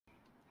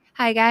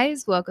Hi,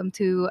 guys. Welcome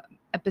to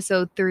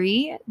episode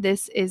 3.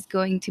 This is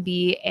going to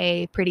be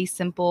a pretty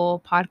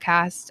simple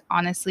podcast,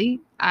 honestly.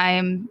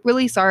 I'm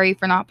really sorry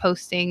for not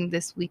posting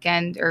this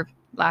weekend or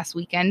last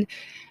weekend.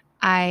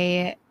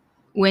 I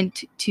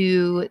went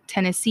to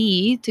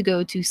Tennessee to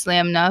go to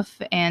Slam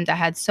Nuff, and I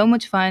had so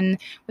much fun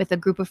with a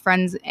group of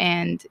friends,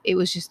 and it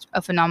was just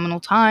a phenomenal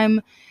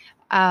time.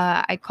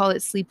 I call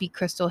it Sleepy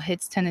Crystal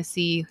Hits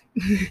Tennessee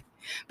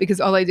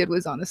because all I did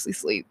was honestly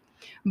sleep.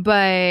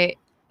 But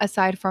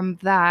aside from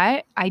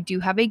that, I do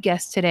have a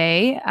guest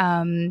today.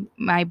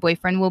 My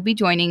boyfriend will be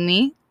joining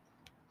me.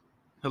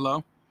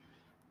 Hello?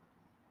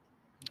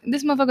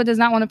 This motherfucker does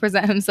not want to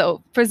present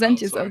himself. Present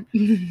Oh, yourself.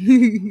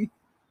 sorry.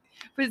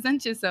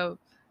 Present yourself.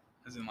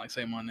 As in,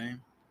 say my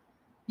name.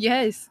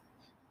 Yes.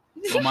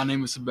 Well, my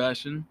name is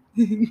Sebastian.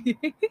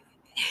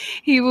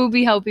 He will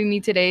be helping me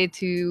today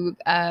to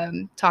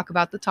talk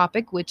about the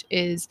topic, which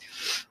is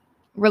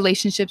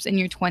relationships in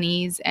your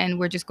 20s. And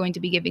we're just going to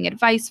be giving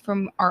advice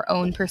from our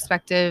own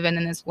perspective, and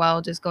then as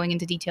well just going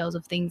into details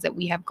of things that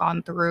we have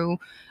gone through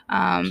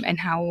and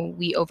how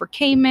we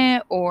overcame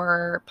it,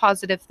 or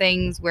positive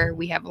things where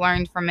we have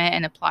learned from it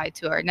and applied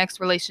to our next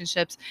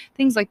relationships,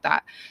 things like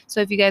that.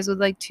 So if you guys would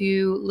like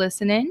to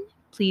listen in,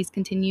 please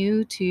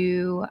continue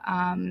to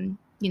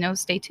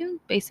stay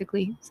tuned,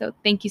 basically. So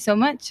thank you so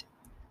much.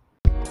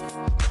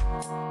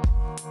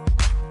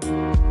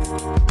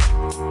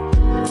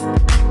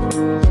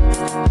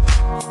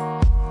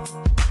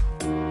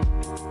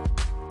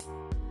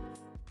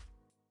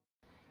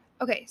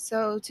 Okay,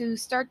 so to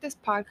start this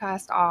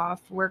podcast off,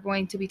 we're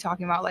going to be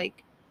talking about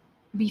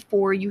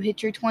before you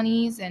hit your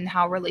 20s and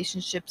how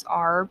relationships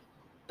are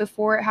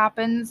before it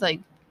happens,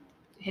 like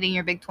hitting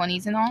your big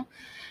 20s and all.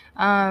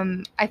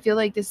 I feel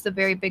like this is a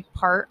very big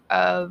part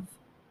of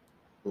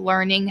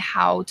learning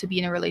how to be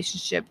in a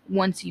relationship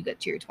once you get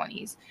to your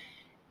 20s.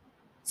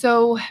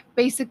 So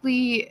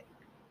basically,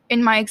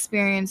 in my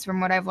experience,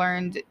 from what I've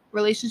learned,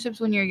 relationships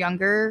when you're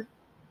younger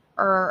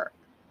are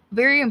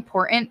very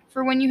important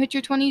for when you hit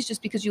your 20s,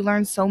 just because you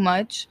learn so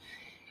much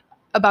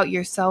about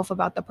yourself,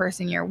 about the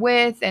person you're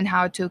with, and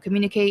how to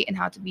communicate and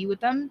how to be with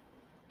them.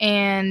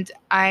 And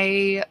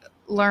I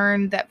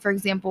learned that, for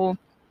example,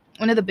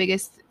 one of the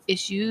biggest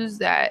issues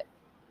that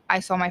I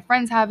saw my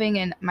friends having,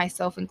 and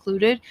myself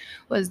included,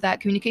 was that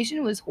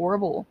communication was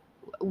horrible.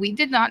 We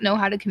did not know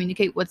how to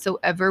communicate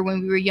whatsoever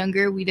when we were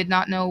younger. We did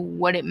not know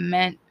what it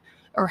meant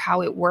or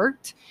how it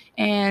worked.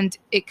 And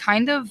it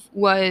kind of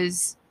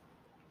was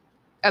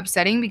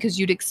upsetting because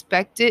you'd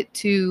expect it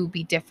to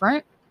be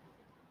different,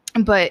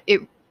 but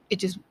it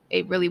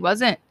really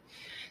wasn't.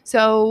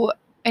 So,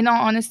 in all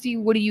honesty,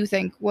 what do you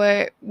think?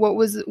 What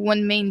was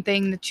one main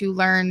thing that you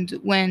learned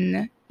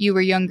when you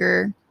were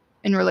younger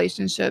in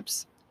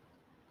relationships?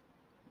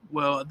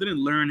 Well, I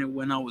didn't learn it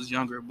when I was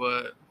younger,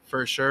 but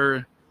for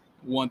sure,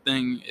 one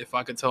thing, if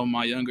I could tell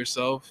my younger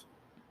self,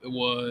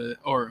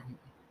 or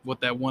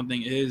what that one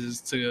thing is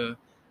to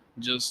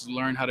just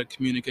learn how to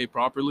communicate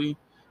properly,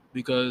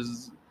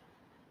 because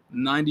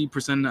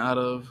 90% out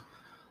of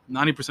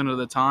 90% of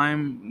the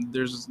time,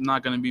 there's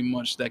not going to be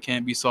much that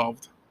can't be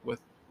solved with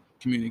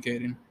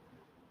communicating.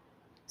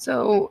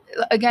 So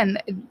again,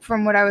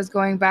 from what I was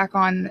going back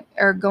on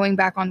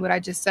what I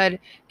just said,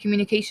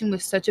 communication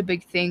was such a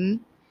big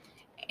thing,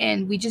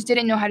 and we just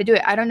didn't know how to do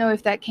it. I don't know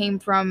if that came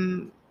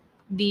from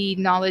the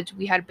knowledge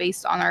we had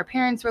based on our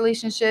parents'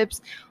 relationships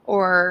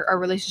or our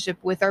relationship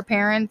with our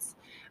parents.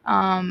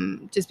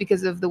 Just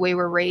because of the way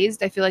we're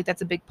raised, I feel like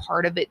that's a big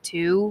part of it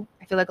too.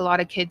 I feel like a lot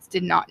of kids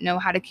did not know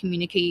how to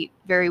communicate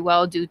very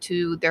well due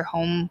to their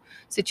home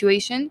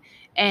situation,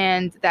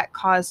 and that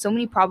caused so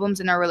many problems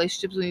in our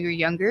relationships when we were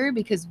younger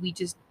because we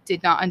just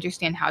did not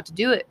understand how to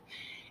do it.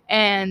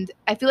 And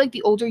I feel like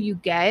the older you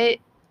get,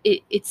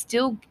 it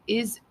still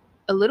is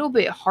a little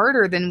bit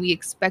harder than we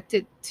expect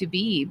it to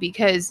be,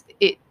 because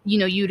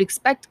you'd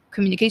expect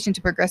communication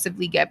to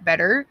progressively get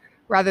better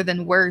rather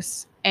than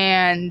worse.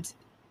 And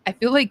I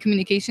feel like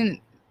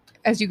communication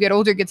as you get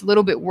older gets a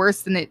little bit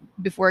worse than it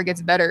before it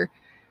gets better.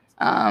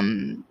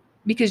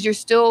 Because you're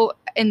still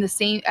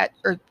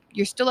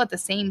you're still at the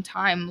same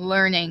time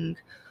learning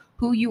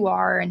who you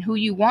are and who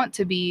you want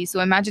to be. So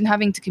imagine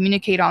having to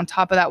communicate on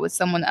top of that with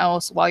someone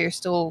else while you're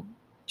still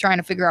trying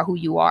to figure out who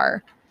you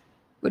are.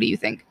 What do you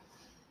think?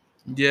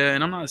 Yeah,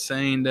 and I'm not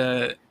saying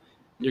that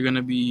you're going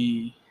to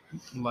be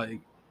like,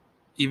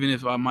 even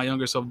if my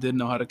younger self did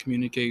know how to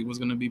communicate, was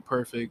going to be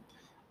perfect,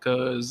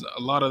 because a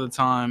lot of the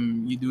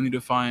time you do need to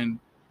find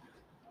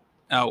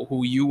out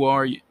who you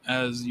are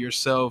as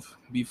yourself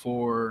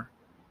before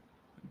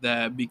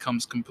that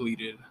becomes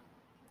completed.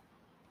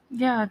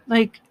 Yeah,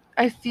 like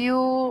I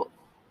feel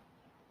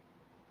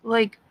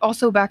like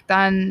also back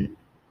then,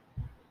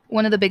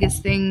 one of the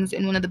biggest things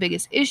and one of the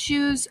biggest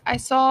issues I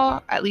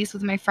saw, at least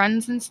with my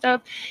friends and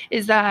stuff,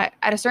 is that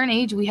at a certain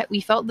age we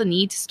felt the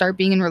need to start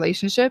being in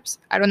relationships.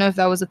 I don't know if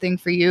that was a thing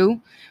for you,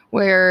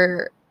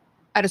 where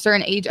at a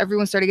certain age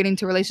everyone started getting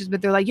into relationships,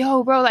 but they're like,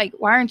 "Yo, bro, like,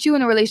 why aren't you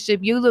in a relationship?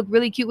 You look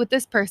really cute with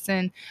this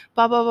person."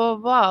 Blah blah blah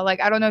blah. Like,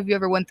 I don't know if you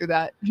ever went through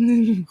that.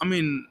 I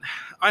mean,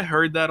 I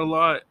heard that a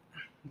lot,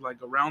 like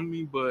around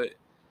me, but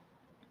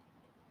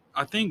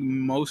I think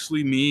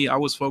mostly me. I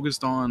was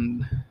focused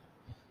on,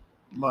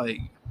 like,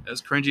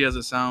 as cringy as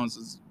it sounds,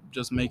 is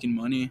just making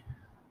money.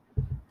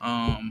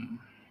 Um,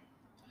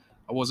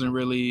 I wasn't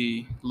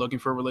really looking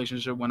for a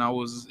relationship when I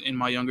was in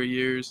my younger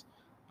years.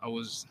 I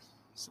was,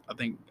 I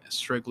think,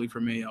 strictly for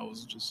me, I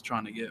was just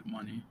trying to get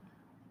money.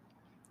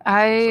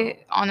 I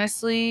So,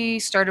 honestly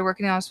started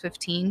working when I was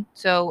 15,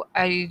 so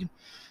I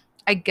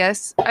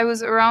guess I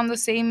was around the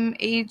same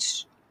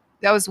age.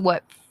 That was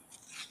what,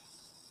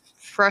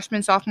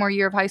 freshman sophomore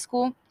year of high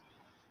school.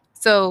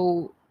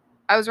 So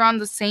I was around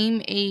the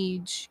same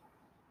age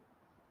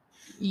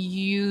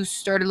you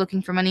started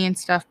looking for money and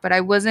stuff, but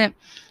I wasn't.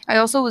 I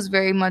also was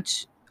very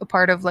much a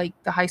part of like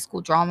the high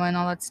school drama and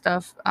all that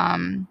stuff.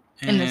 In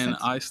this and sense,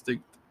 I stick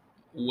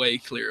way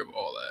clear of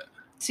all that.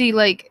 see,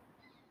 like,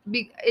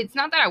 it's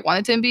not that I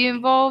wanted to be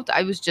involved.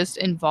 I was just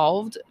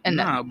involved, and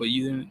then Nah, but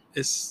you didn't.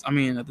 It's. I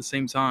mean, at the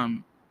same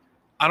time,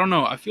 I don't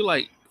know. I feel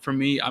like for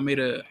me, I made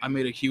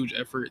a huge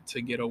effort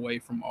to get away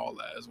from all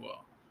that as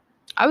well.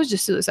 I was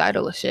just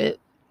suicidal as shit.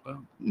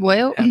 Well,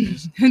 Well,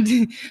 happens.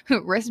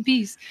 rest in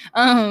peace.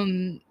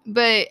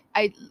 But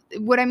I,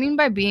 what I mean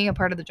by being a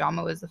part of the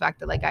drama was the fact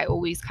that like I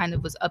always kind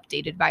of was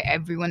updated by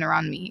everyone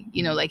around me.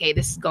 You know, like, hey,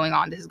 this is going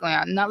on, this is going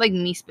on. Not like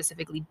me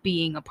specifically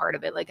being a part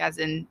of it, like as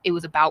in it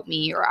was about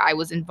me or I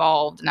was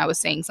involved and I was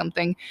saying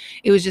something.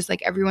 It was just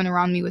like everyone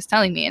around me was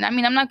telling me, and I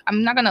mean, I'm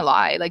not gonna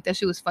lie, like that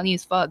shit was funny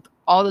as fuck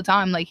all the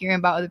time. Like hearing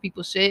about other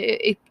people's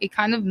shit, it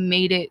kind of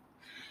made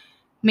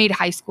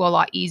high school a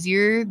lot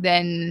easier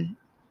than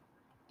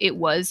it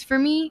was for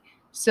me.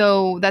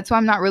 So that's why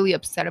I'm not really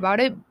upset about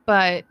it.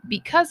 But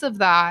because of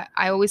that,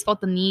 I always felt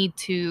the need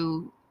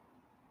to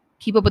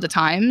keep up with the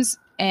times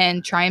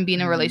and try and be in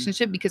a Mm.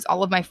 relationship because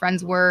all of my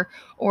friends were,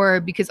 or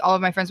because all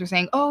of my friends were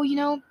saying, oh,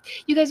 you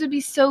guys would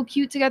be so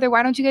cute together.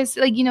 Why don't you guys,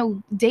 like,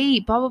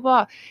 date, blah, blah,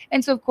 blah.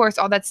 And so, of course,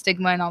 all that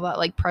stigma and all that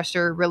like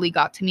pressure really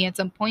got to me at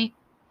some point.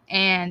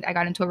 And I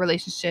got into a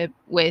relationship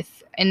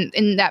with,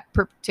 in that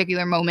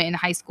particular moment in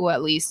high school,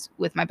 at least,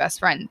 with my best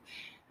friend.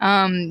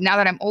 Now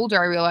that I'm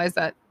older, I realize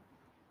that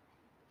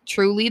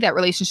truly that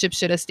relationship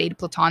should have stayed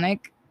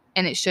platonic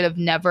and it should have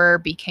never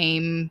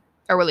became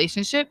a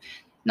relationship.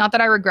 Not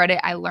that I regret it.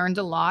 I learned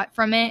a lot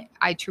from it.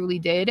 I truly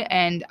did.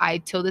 And I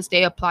till this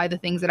day apply the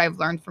things that I've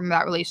learned from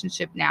that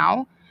relationship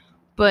now.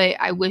 But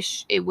I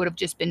wish it would have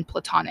just been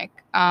platonic.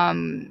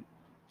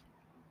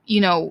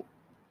 You know,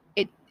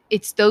 it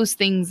it's those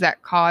things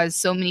that cause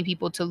so many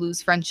people to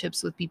lose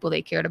friendships with people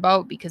they cared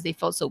about because they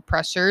felt so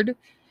pressured.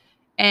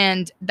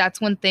 And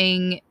that's one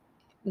thing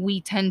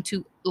we tend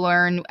to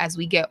learn as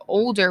we get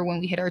older when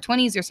we hit our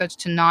 20s or such,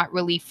 to not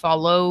really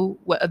follow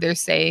what others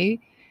say,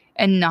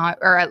 and not,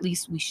 or at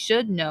least we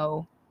should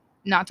know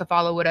not to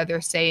follow what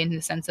others say in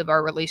the sense of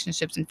our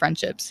relationships and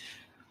friendships.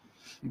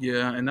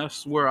 Yeah, and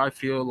that's where I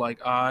feel like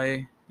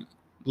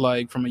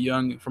like from a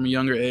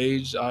younger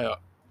age, I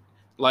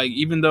like,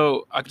 even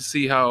though I could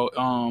see how,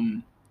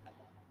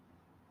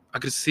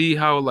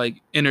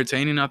 like,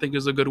 entertaining, I think,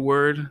 is a good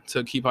word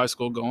to keep high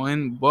school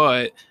going.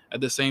 But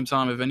at the same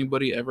time, if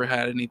anybody ever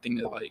had anything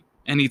that, like,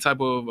 any type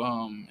of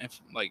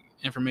like,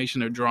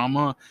 information or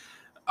drama,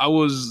 I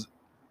was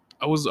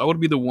I would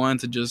be the one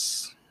to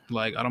just,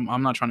 like,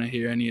 I'm not trying to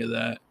hear any of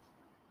that.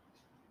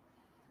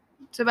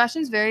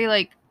 Sebastian's very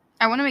like,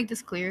 I want to make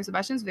this clear.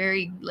 Sebastian's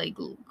very like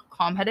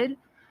calm headed.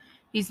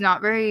 He's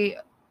not very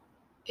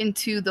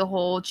into the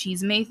whole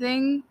chisme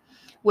thing,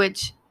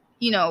 which,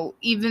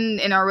 even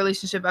in our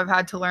relationship, I've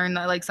had to learn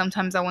that like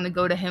sometimes I want to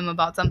go to him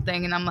about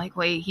something and I'm like,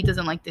 wait, he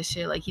doesn't like this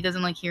shit. Like he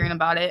doesn't like hearing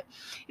about it.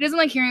 He doesn't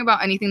like hearing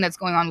about anything that's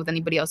going on with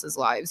anybody else's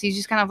lives. He's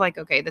just kind of like,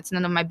 okay, that's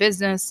none of my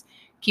business.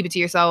 Keep it to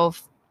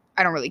yourself.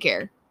 I don't really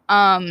care.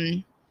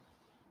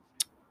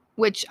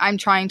 Which I'm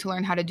trying to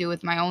learn how to do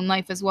with my own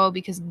life as well,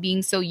 because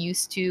being so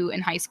used to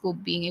in high school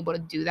being able to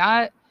do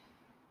that,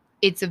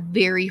 it's a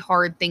very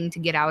hard thing to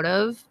get out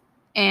of.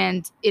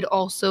 And it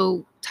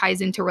also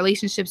ties into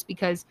relationships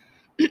because,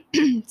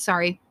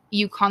 sorry,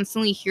 you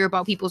constantly hear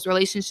about people's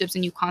relationships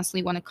and you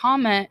constantly want to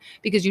comment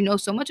because you know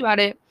so much about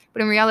it.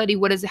 But in reality,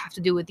 what does it have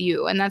to do with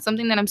you? And that's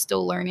something that I'm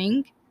still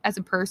learning as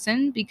a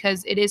person,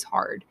 because it is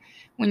hard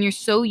when you're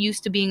so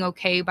used to being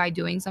okay by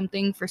doing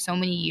something for so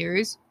many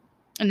years.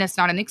 And that's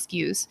not an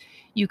excuse.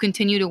 You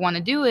continue to want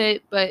to do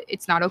it, but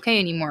it's not okay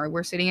anymore.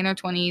 We're sitting in our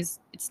 20s.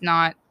 It's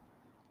not,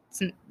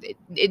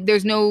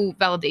 there's no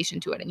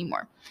validation to it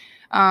anymore.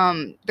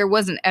 There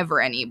wasn't ever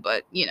any,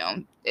 but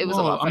it was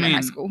a lot Well, of I fun in high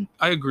mean, school.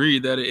 I agree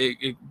that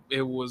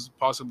it was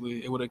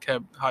possibly, it would have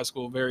kept high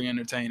school very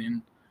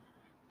entertaining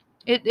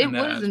It in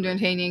that was aspect.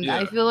 entertaining.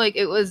 I Yeah. feel like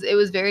it was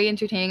very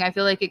entertaining. I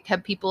feel like it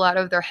kept people out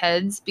of their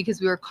heads because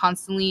we were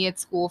constantly at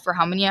school for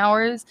how many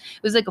hours?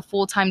 It was like a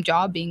full-time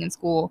job being in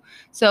school.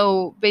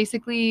 So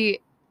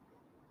basically,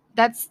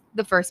 that's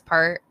the first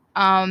part.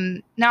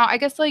 Now I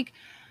guess like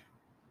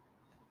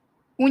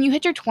when you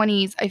hit your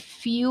 20s, I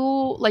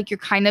feel like you're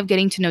kind of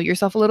getting to know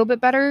yourself a little bit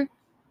better.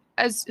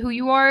 as who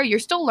you are. You're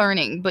still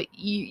learning, but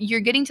you're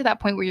getting to that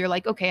point where you're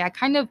like, okay, I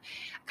kind of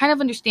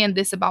understand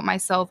this about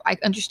myself. I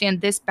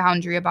understand this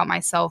boundary about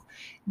myself,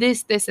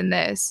 this, and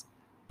this.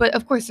 But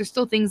of course, there's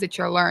still things that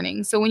you're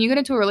learning. So when you get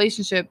into a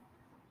relationship,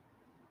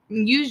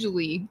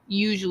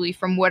 usually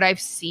from what I've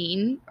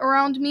seen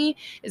around me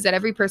is that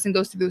every person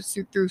goes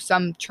through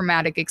some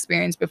traumatic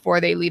experience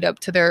before they lead up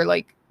to their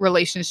like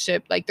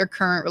relationship, like their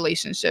current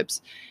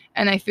relationships.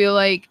 And I feel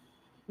like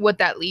what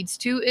that leads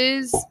to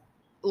is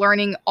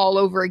learning all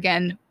over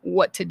again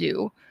what to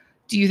do.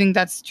 Do you think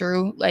that's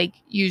true? Like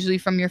usually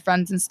from your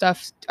friends and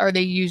stuff, are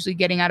they usually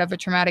getting out of a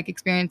traumatic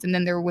experience and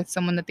then they're with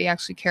someone that they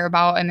actually care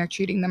about and they're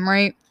treating them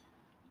right?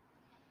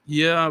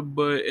 Yeah,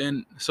 but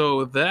and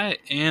so that,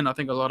 and I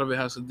think a lot of it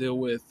has to deal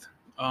with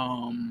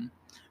um,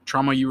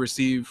 trauma you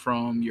receive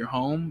from your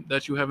home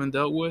that you haven't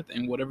dealt with,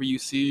 and whatever you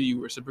see,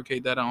 you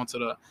reciprocate that onto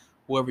the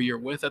whoever you're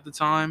with at the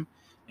time,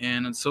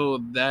 and until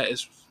that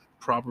is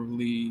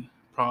properly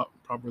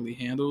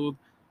handled,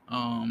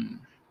 um,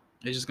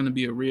 it's just going to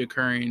be a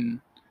reoccurring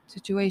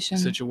Situation.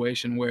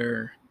 situation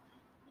where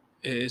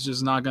it's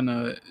just not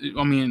gonna.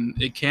 I mean,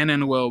 it can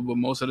end well, but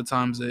most of the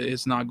times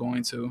it's not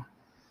going to.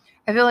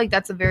 I feel like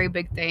that's a very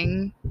big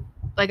thing.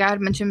 Like I had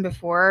mentioned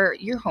before,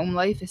 your home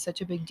life is such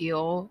a big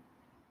deal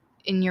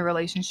in your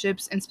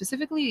relationships, and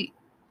specifically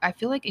I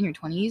feel like in your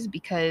 20s,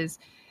 because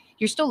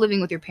you're still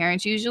living with your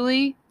parents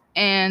usually,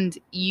 and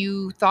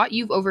you thought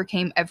you've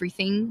overcame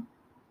everything,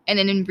 and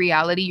then in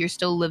reality you're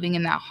still living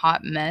in that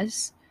hot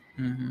mess,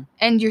 Hmm.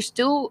 and you're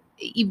still,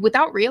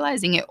 without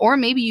realizing it, or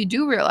maybe you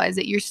do realize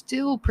it, you're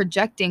still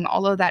projecting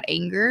all of that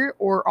anger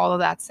or all of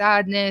that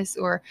sadness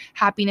or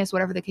happiness,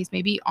 whatever the case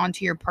may be,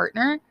 onto your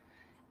partner.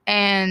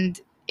 And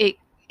it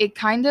it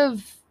kind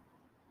of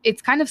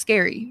it's kind of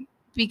scary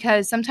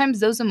because sometimes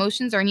those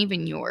emotions aren't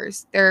even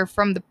yours. They're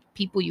from the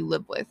people you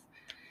live with.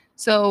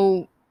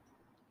 So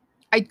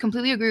I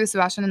completely agree with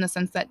Sebastian in the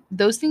sense that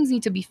those things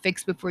need to be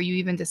fixed before you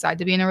even decide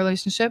to be in a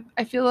relationship,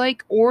 I feel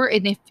like. Or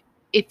and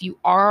if you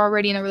are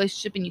already in a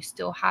relationship and you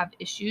still have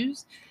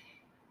issues,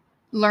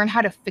 learn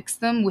how to fix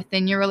them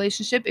within your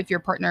relationship if your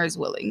partner is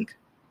willing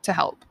to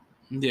help.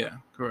 Yeah,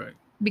 correct.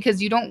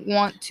 Because you don't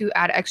want to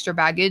add extra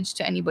baggage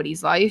to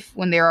anybody's life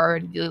when they're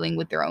already dealing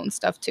with their own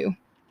stuff too.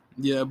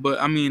 Yeah, but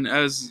I mean,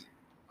 as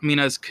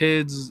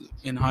kids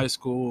in high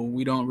school,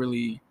 we don't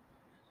really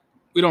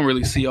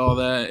see all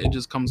that. It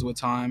just comes with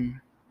time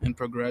and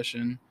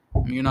progression. I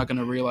mean, you're not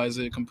gonna realize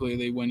it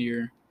completely when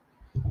you're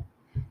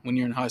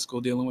in high school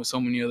dealing with so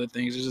many other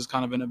things. It's just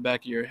kind of in the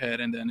back of your head,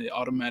 and then it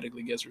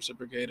automatically gets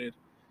reciprocated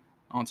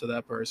onto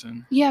that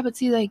person. Yeah, but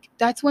see, like,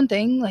 that's one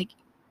thing. Like,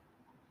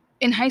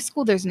 in high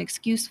school, there's an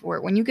excuse for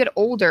it. When you get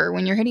older,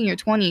 when you're hitting your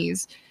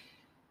 20s,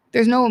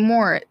 there's no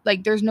more,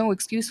 like, there's no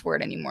excuse for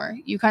it anymore.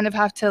 You kind of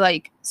have to,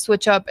 like,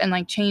 switch up and,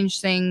 like,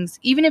 change things,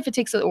 even if it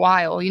takes a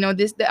while.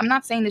 I'm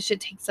not saying this shit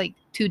takes, like,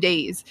 2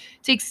 days.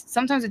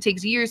 Sometimes it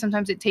takes years,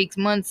 sometimes it takes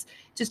months.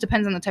 It just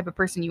depends on the type of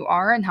person you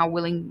are and how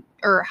willing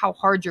or how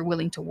hard you're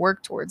willing to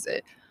work towards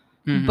it.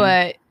 Mm-hmm.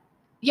 But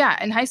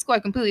yeah, in high school, I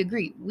completely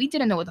agree. We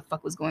didn't know what the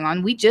fuck was going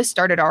on. We just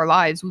started our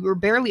lives. We were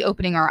barely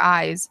opening our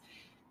eyes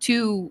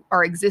to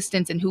our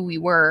existence and who we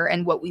were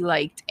and what we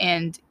liked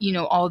and,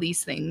 all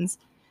these things.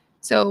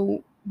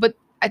 So, but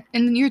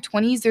in your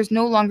 20s, there's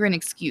no longer an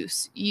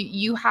excuse.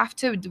 You have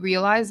to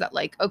realize that,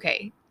 like,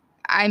 okay,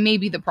 I may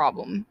be the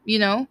problem,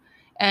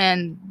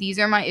 and these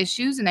are my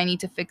issues and I need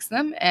to fix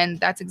them. And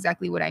that's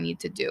exactly what I need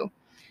to do.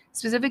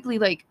 Specifically,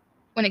 like,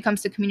 when it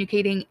comes to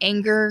communicating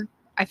anger,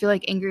 I feel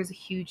like anger is a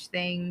huge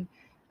thing.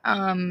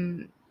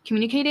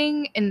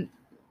 Communicating, and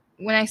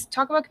when I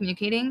talk about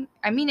communicating,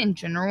 I mean in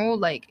general,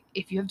 like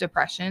if you have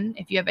depression,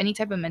 if you have any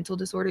type of mental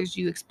disorders,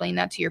 you explain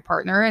that to your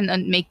partner and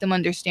then make them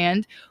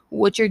understand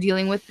what you're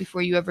dealing with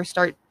before you ever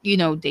start,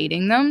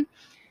 dating them.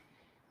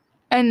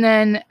 And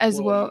then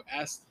as Well,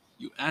 well,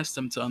 you ask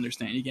them to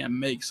understand. You can't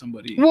make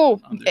somebody well,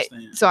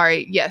 understand.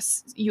 sorry,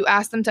 yes, you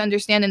ask them to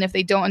understand, and if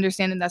they don't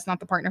understand, then that's not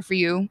the partner for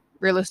you,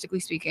 realistically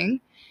speaking.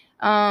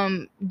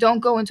 Don't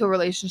go into a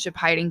relationship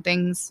hiding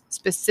things,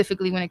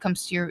 specifically when it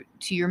comes to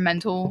your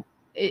mental.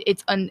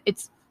 It's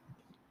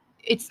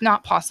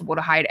not possible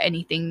to hide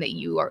anything that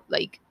you are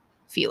like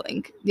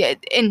feeling, yeah,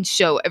 and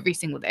show every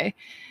single day.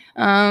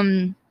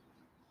 Um,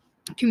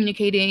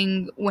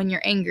 Communicating when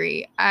you're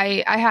angry.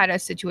 I had a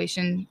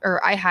situation,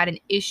 or I had an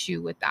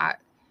issue with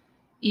that.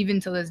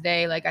 Even to this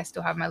day, like I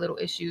still have my little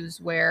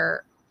issues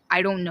where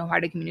I don't know how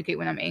to communicate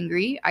when I'm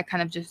angry. I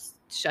kind of just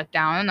shut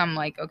down and I'm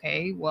like,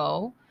 okay,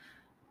 well,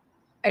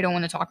 I don't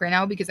want to talk right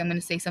now because I'm going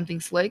to say something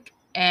slick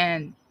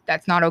and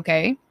that's not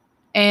okay.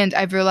 And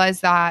I've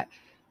realized that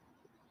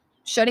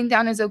shutting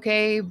down is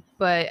okay,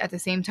 but at the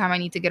same time, I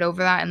need to get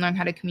over that and learn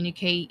how to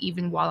communicate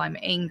even while I'm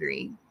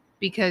angry,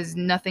 because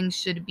nothing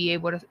should be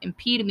able to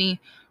impede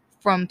me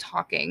from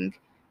talking.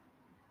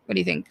 What do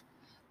you think?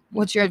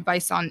 What's your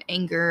advice on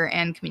anger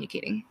and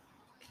communicating?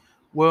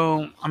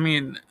 Well, I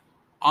mean,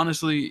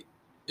 honestly,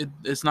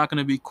 it's not going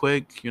to be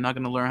quick. You're not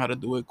going to learn how to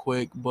do it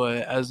quick, but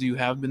as you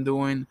have been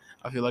doing,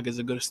 I feel like it's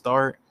a good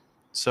start.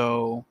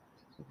 So,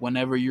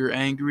 whenever you're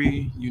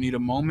angry, you need a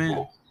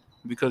moment.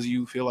 because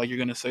you feel like you're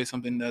gonna say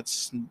something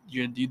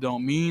you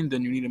don't mean,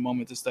 then you need a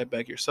moment to step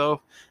back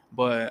yourself.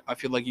 But I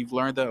feel like you've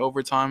learned that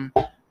over time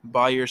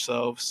by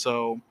yourself.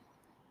 So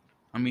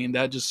I mean,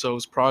 that just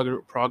shows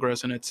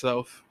progress in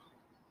itself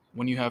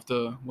when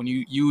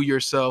you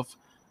yourself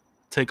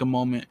take a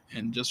moment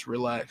and just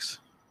relax.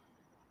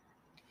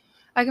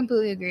 I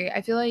completely agree.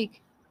 I feel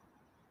like,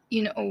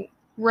 you know,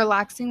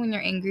 relaxing when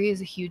you're angry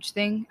is a huge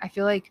thing. I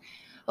feel like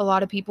a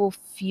lot of people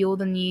feel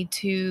the need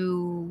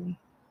to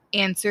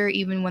answer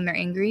even when they're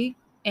angry,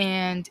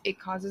 and it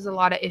causes a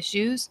lot of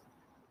issues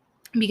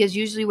because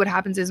usually what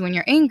happens is when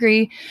you're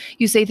angry,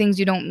 you say things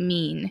you don't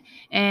mean.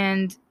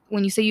 And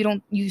when you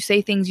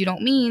say things you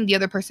don't mean, the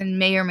other person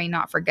may or may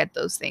not forget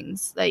those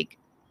things. Like,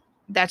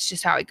 that's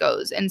just how it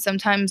goes. And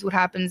sometimes what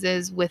happens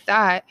is with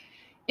that,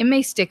 it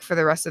may stick for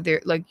the rest of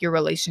their, like, your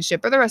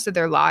relationship or the rest of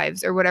their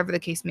lives or whatever the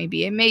case may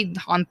be. It may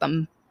haunt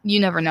them. You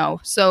never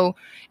know. So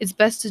it's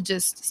best to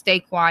just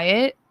stay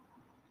quiet,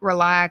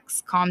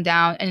 relax, calm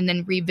down, and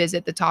then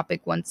revisit the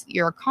topic once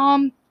you're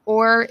calm.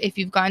 Or if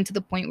you've gotten to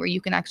the point where you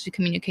can actually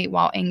communicate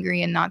while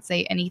angry and not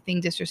say anything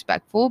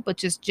disrespectful, but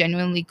just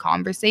genuinely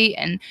conversate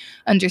and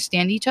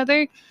understand each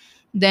other,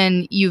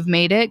 then you've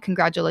made it.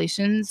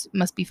 Congratulations.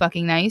 Must be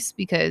fucking nice,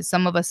 because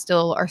some of us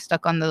still are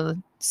stuck on the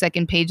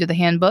second page of the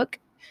handbook.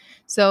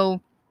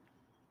 So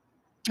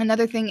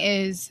another thing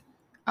is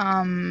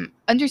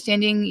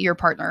understanding your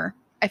partner.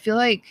 I feel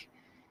like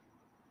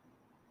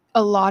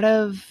a lot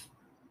of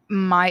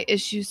my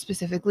issues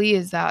specifically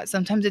is that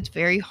sometimes it's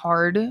very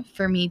hard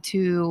for me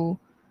to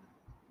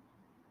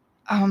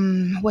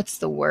what's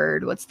the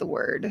word,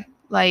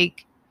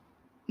 like,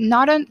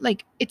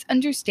 like, it's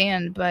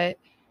understand, but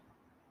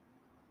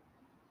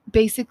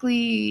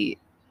basically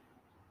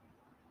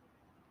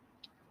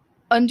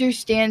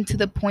understand to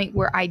the point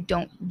where I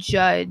don't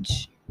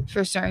judge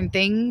for certain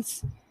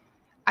things.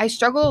 I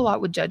struggle a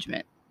lot with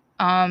judgment.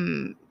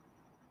 Um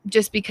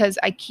just because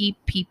I keep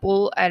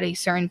people at a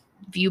certain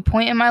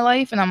viewpoint in my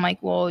life, and I'm like,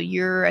 well,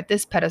 you're at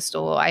this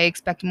pedestal. I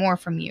expect more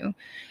from you.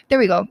 There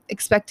we go.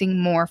 Expecting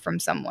more from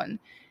someone.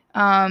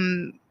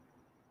 Um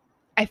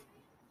I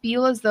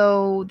feel as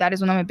though that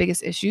is one of my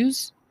biggest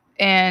issues.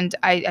 And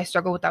I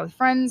struggle with that with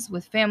friends,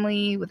 with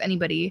family, with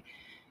anybody.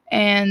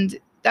 And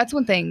that's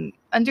one thing,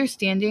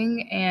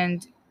 understanding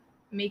and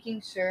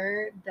making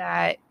sure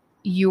that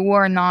you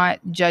are not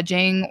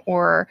judging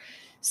or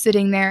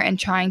sitting there and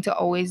trying to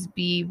always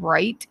be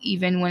right,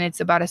 even when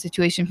it's about a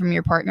situation from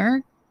your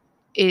partner,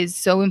 is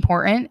so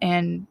important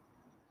and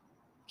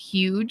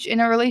huge in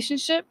a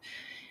relationship.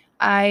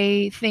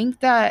 I think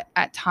that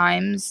at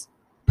times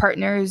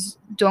partners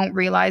don't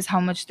realize how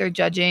much they're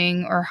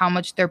judging or how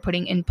much they're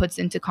putting inputs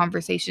into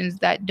conversations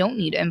that don't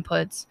need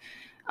inputs.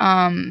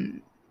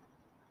 Um,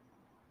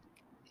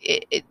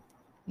 it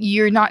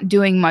You're not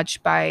doing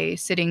much by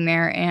sitting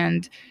there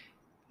and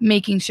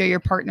making sure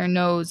your partner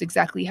knows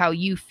exactly how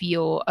you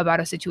feel about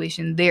a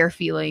situation they're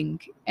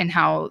feeling, and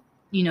how,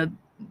 you know,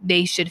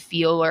 they should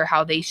feel or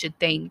how they should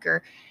think,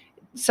 or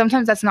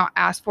sometimes that's not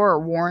asked for or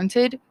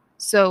warranted.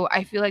 So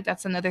I feel like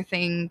that's another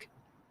thing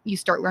you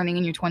start learning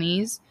in your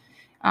 20s.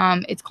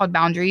 It's called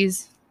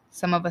boundaries.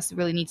 Some of us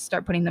really need to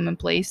start putting them in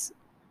place.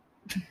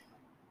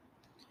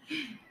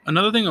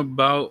 Another thing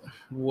about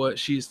what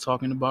she's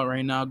talking about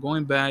right now,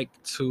 going back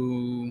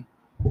to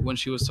when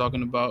she was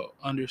talking about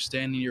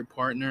understanding your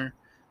partner,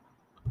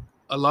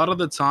 a lot of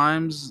the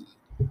times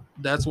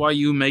that's why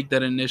you make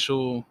that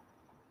initial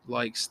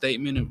like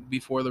statement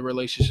before the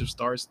relationship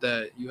starts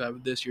that you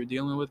have this you're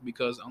dealing with,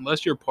 because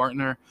unless your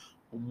partner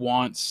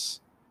wants,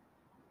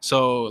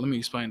 so let me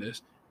explain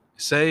this.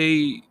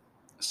 Say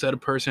said a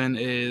person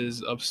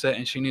is upset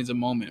and she needs a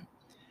moment.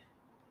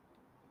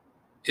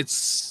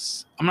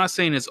 It's, I'm not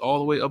saying it's all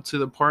the way up to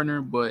the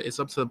partner, but it's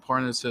up to the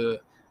partner to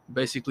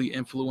basically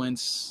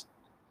influence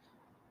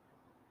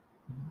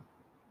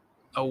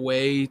a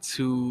way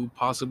to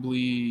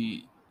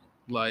possibly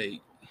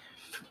like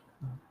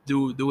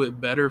do it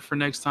better for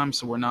next time,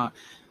 so we're not,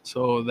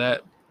 so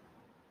that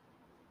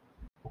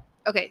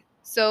Okay,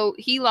 so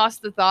he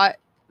lost the thought,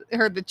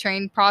 or the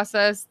train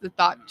process, the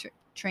thought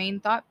train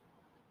thought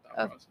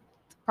of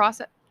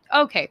process.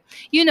 Okay,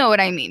 you know what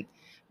I mean.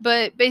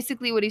 But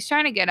basically, what he's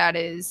trying to get at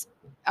is,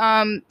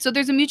 so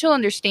there's a mutual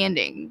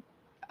understanding.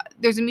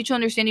 There's a mutual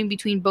understanding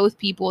between both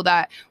people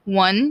that,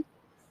 one,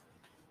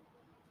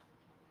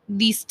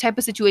 these type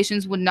of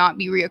situations would not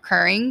be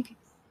reoccurring,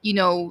 you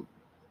know,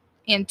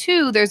 and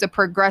two, there's a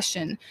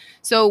progression.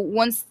 So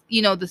once,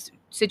 you know, the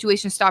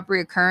situations stop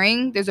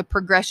reoccurring, there's a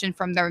progression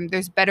from there.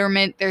 There's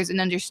betterment, there's an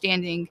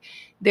understanding,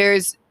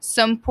 there's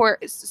some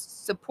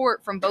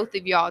support from both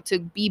of y'all to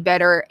be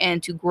better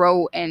and to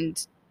grow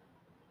and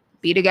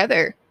be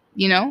together,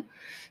 you know?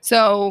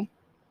 So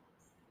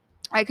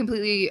I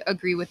completely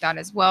agree with that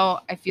as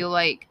well. I feel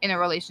like in a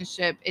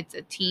relationship, it's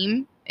a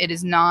team. It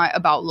is not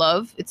about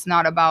love. It's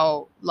not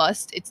about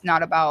lust. It's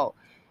not about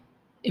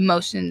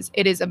emotions.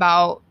 It is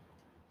about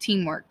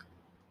teamwork.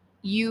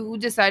 You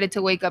decided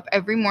to wake up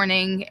every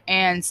morning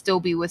and still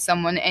be with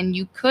someone, and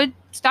you could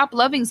stop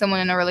loving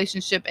someone in a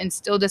relationship and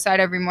still decide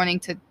every morning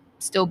to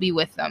still be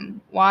with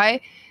them.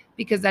 Why?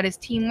 because that is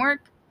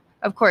teamwork.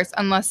 Of course,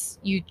 unless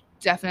you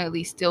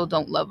definitely still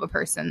don't love a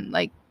person,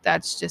 like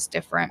that's just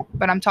different.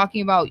 But I'm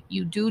talking about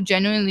you do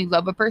genuinely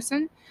love a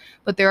person,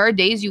 but there are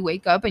days you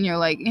wake up and you're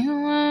like, you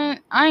know what,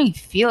 I ain't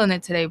feeling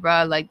it today,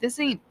 bro. Like this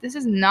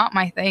is not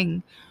my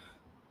thing.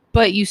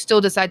 But you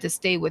still decide to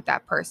stay with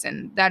that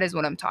person. That is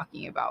what I'm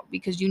talking about,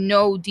 because you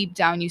know deep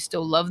down you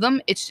still love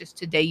them. It's just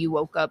today you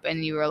woke up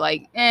and you were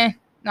like,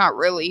 not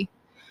really.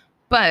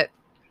 But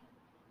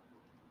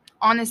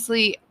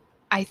honestly,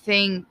 I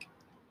think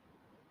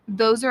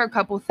those are a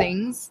couple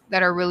things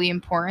that are really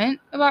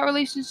important about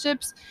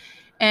relationships.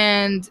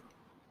 And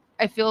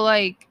I feel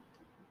like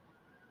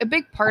a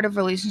big part of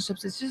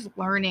relationships is just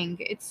learning.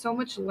 It's so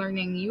much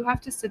learning. You have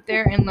to sit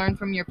there and learn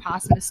from your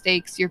past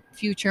mistakes, your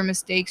future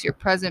mistakes, your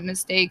present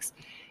mistakes,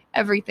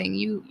 everything.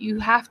 You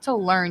have to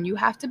learn. You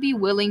have to be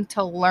willing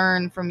to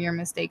learn from your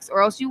mistakes,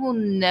 or else you will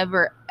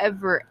never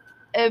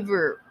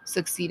ever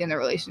succeed in a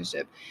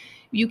relationship.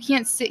 You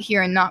can't sit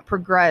here and not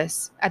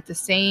progress at the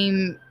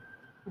same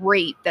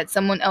rate that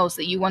someone else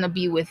that you want to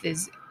be with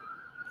is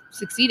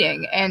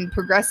succeeding and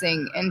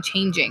progressing and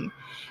changing.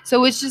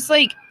 So it's just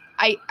like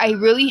I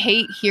really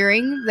hate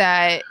hearing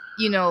that,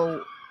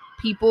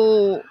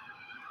 people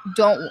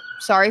don't,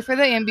 sorry for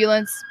the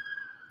ambulance.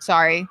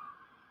 Sorry.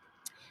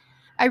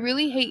 I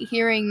really hate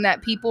hearing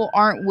that people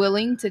aren't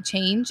willing to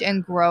change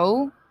and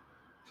grow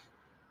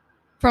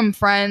from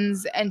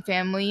friends and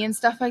family and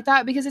stuff like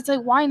that, because it's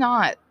like, why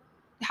not?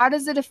 How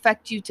does it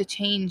affect you to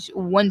change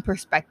one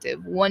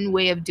perspective, one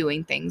way of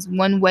doing things,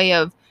 one way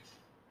of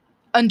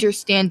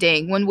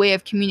understanding, one way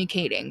of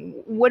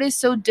communicating? What is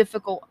so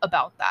difficult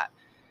about that?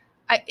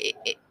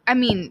 I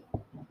mean,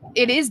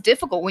 it is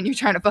difficult when you're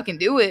trying to fucking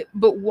do it,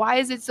 but why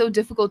is it so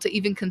difficult to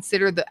even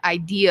consider the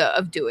idea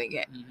of doing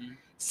it? Mm-hmm.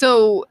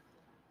 So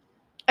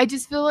I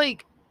just feel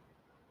like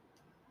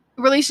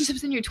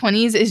relationships in your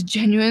 20s is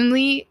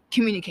genuinely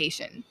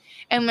communication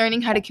and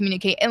learning how to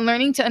communicate and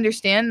learning to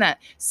understand that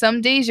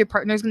some days your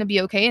partner is going to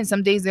be okay and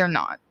some days they're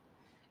not.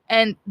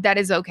 And that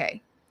is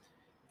okay.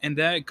 And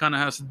that kind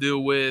of has to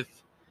deal with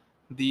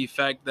the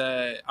fact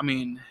that, I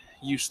mean,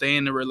 you stay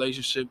in the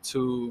relationship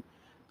to,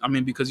 I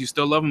mean, because you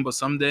still love them, but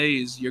some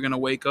days you're gonna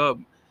wake up,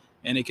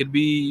 and it could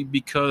be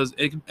because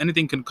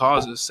anything can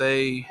cause it.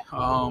 Say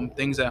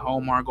things at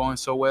home aren't going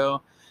so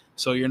well,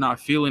 so you're not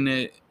feeling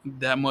it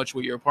that much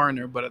with your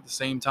partner, but at the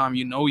same time,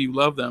 you know you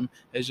love them.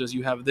 It's just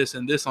you have this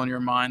and this on your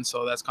mind,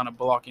 so that's kind of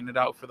blocking it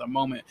out for the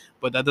moment.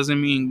 But that doesn't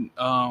mean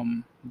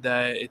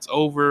that it's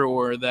over,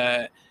 or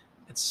that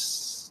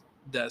it's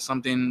that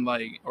something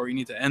like, or you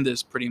need to end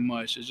this. Pretty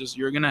much it's just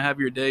you're gonna have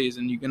your days,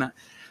 and you're gonna,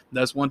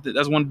 that's one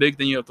big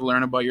thing you have to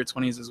learn about your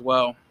 20s as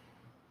well.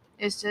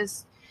 It's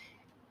just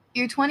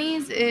your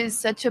 20s is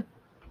such a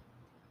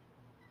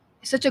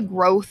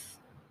growth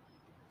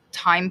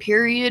time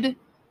period.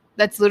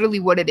 That's literally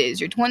what it is.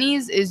 Your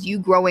 20s is you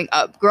growing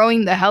up,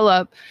 growing the hell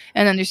up,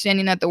 and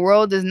understanding that the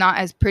world is not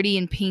as pretty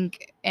and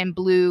pink and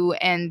blue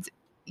and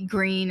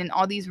green and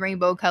all these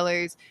rainbow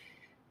colors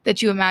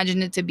that you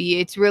imagine it to be.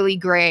 It's really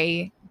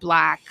gray,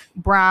 black,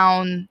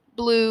 brown,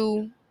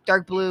 blue,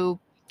 dark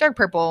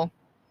purple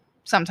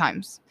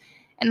sometimes.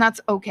 And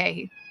that's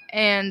okay.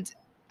 And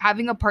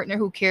having a partner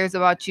who cares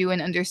about you and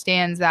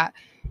understands that,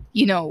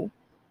 you know,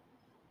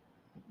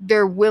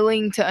 they're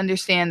willing to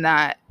understand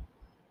that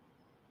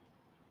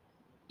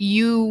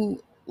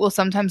you will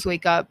sometimes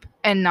wake up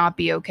and not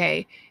be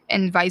okay,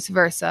 and vice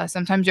versa.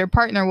 Sometimes your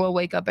partner will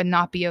wake up and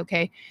not be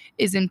okay,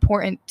 is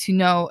important to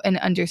know and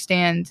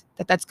understand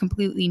that that's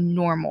completely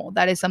normal.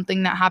 That is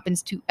something that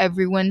happens to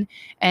everyone.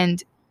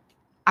 And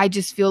I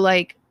just feel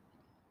like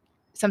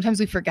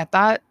sometimes we forget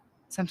that.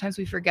 Sometimes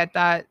we forget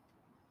that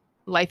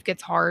life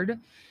gets hard.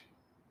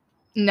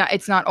 No,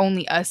 it's not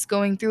only us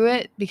going through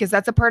it, because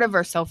that's a part of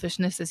our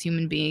selfishness as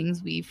human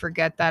beings. We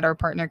forget that our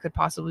partner could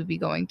possibly be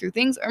going through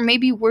things, or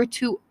maybe we're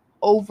too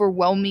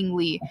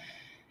overwhelmingly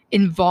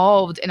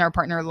involved in our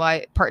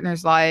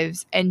partner's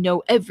lives and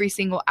know every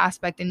single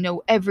aspect and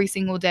know every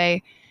single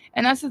day.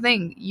 And that's the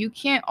thing. You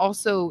can't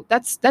also,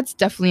 that's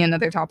definitely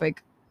another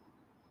topic.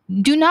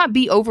 Do not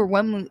be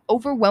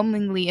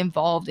overwhelmingly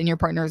involved in your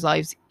partner's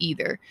lives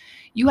either.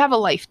 You have a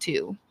life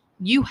too.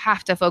 You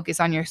have to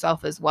focus on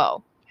yourself as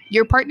well.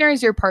 Your partner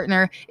is your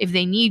partner. If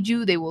they need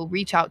you, they will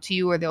reach out to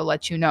you or they'll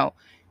let you know.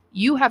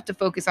 You have to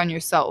focus on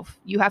yourself.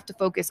 You have to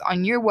focus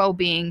on your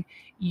well-being,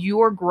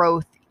 your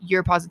growth,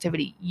 your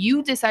positivity.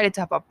 You decided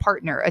to have a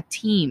partner, a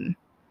team.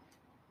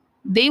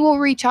 They will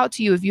reach out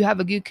to you if you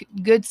have a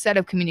good set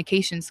of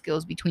communication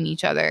skills between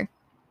each other.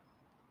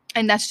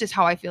 And that's just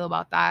how I feel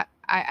about that.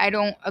 I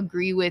don't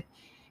agree with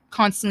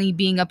constantly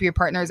being up your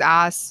partner's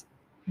ass,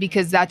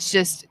 because that's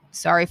just,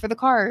 sorry for the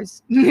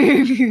cars,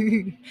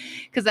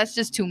 because that's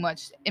just too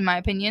much in my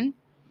opinion.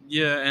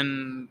 Yeah,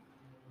 and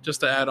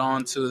just to add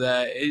on to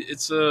that,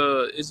 it's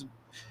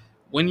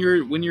when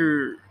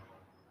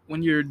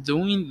you're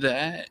doing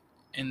that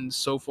and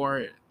so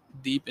far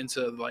deep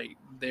into like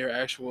their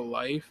actual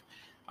life.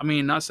 I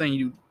mean, not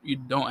saying you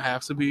don't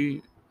have to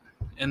be,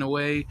 in a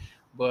way,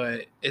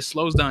 but it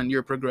slows down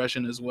your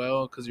progression as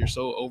well, because you're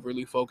so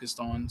overly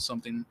focused on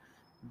something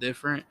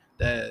different,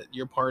 that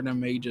your partner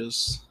may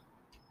just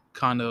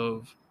kind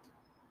of,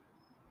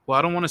 well,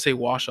 I don't want to say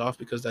wash off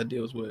because that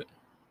deals with,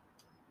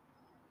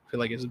 I feel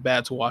like it's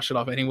bad to wash it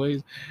off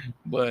anyways,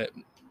 but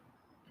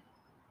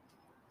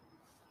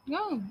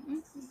No.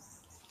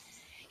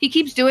 He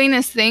keeps doing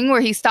this thing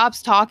where he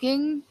stops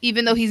talking,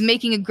 even though he's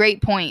making a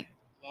great point.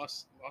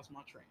 lost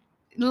my train.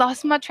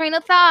 Lost my train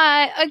of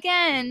thought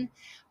again.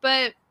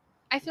 But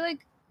I feel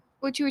like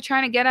what you were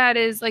trying to get at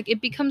is like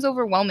it becomes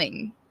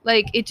overwhelming.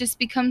 Like it just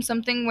becomes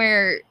something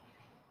where,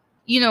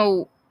 you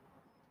know,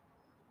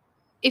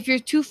 if you're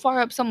too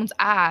far up someone's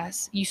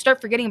ass, you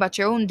start forgetting about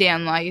your own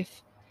damn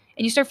life.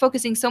 And you start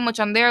focusing so much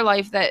on their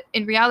life that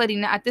in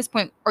reality, at this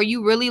point, are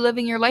you really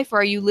living your life or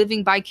are you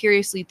living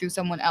vicariously through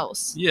someone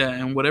else? Yeah,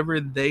 and whatever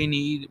they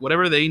need,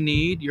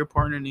 your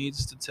partner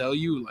needs to tell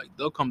you, like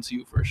they'll come to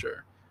you for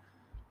sure.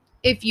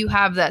 If you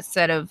have that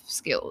set of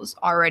skills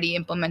already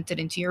implemented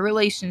into your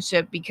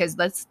relationship, because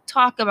let's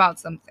talk about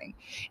something.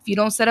 If you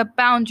don't set up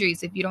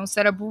boundaries, if you don't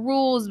set up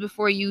rules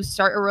before you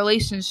start a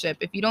relationship,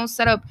 if you don't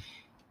set up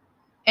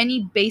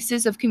any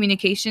basis of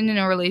communication in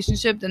a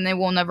relationship, then they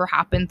will never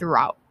happen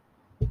throughout.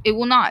 It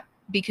will not,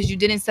 because you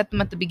didn't set them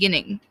at the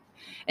beginning.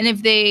 And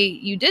if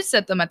you did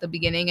set them at the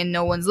beginning and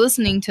no one's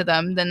listening to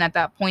them, then at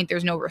that point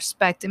there's no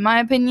respect, in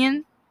my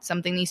opinion.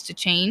 Something needs to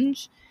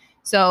change.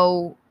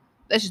 So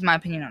that's just my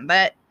opinion on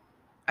that.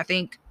 I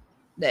think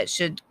that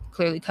should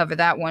clearly cover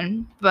that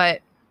one.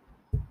 But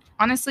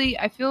honestly,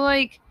 I feel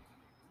like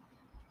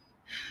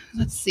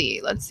let's see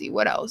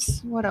what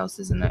else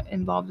is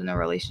involved in a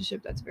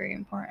relationship that's very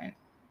important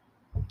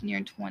in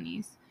your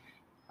 20s.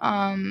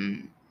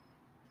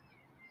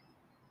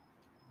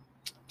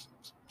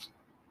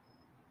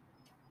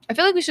 I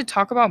feel like we should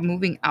talk about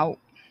moving out.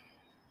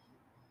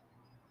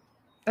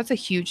 That's a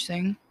huge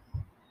thing.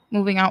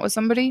 Moving out with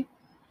somebody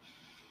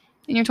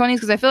in your 20s,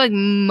 because I feel like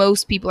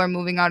most people are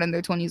moving out in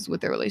their 20s with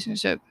their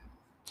relationship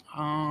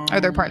or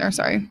their partner,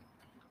 sorry.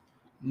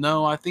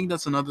 No, I think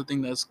that's another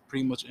thing that's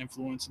pretty much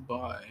influenced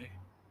by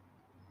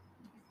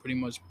pretty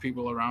much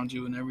people around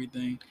you and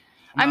everything.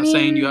 I'm not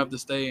saying you have to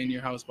stay in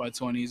your house by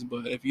 20s,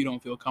 but if you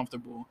don't feel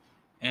comfortable,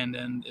 and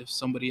then if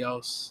somebody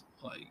else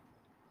like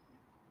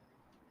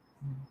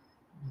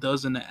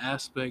does an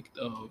aspect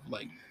of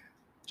like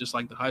just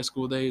like the high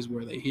school days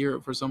where they hear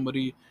it for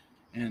somebody,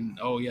 and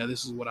oh yeah,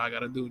 this is what I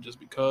gotta do just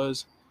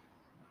because,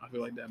 I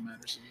feel like that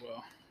matters as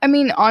well. I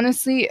mean,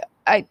 honestly,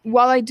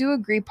 while I do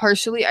agree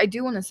partially, I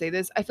do want to say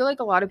this. I feel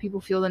like a lot of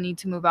people feel the need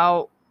to move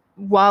out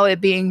while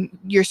it being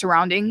your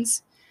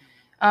surroundings.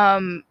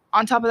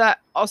 On top of that,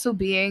 also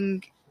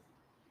being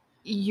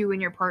you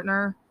and your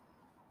partner,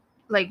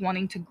 like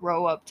wanting to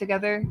grow up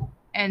together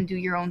and do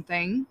your own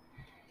thing.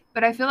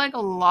 But I feel like a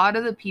lot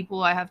of the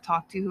people I have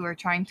talked to who are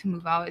trying to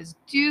move out is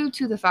due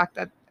to the fact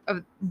that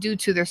due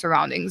to their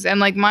surroundings. And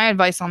like my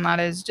advice on that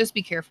is just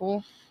be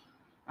careful.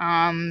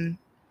 Um,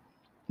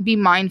 be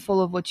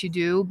mindful of what you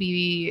do.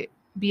 Be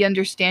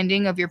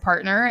understanding of your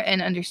partner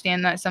and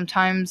understand that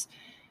sometimes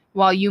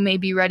while you may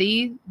be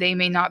ready, they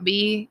may not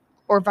be,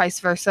 or vice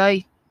versa.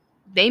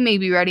 They may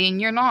be ready and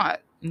you're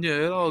not.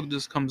 Yeah, it all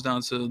just comes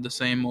down to the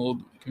same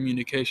old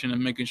communication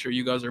and making sure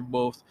you guys are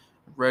both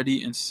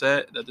ready and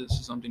set that this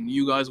is something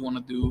you guys want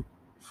to do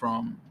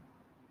from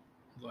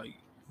like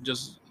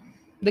just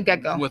The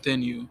get-go.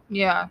 within you.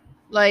 Yeah.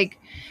 Like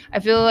I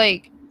feel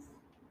like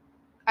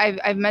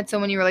I've met so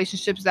many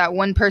relationships that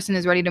one person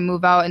is ready to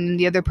move out and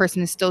the other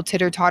person is still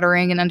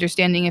titter-tottering and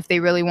understanding if they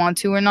really want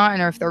to or not,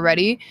 and or if they're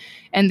ready,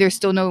 and there's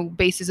still no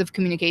basis of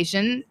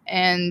communication,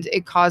 and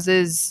it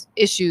causes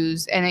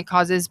issues and it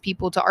causes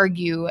people to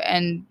argue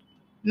and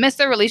mess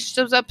their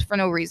relationships up for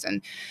no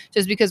reason,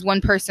 just because one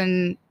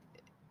person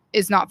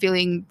is not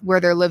feeling where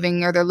they're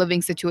living or their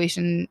living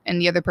situation and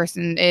the other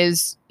person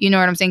is, you know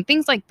what I'm saying,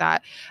 things like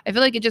that. I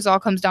feel like it just all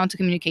comes down to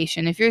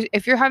communication.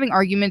 If you're having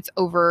arguments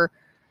over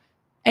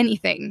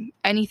anything,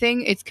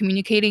 it's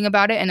communicating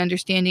about it and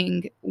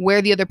understanding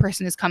where the other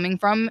person is coming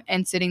from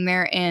and sitting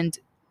there and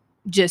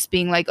just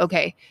being like,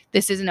 okay,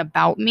 this isn't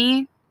about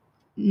me.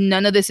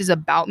 None of this is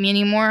about me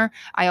anymore.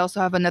 I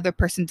also have another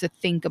person to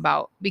think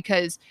about,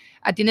 because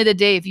at the end of the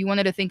day, if you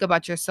wanted to think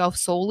about yourself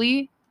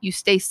solely, you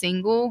stay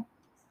single.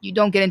 You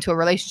don't get into a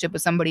relationship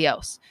with somebody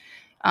else.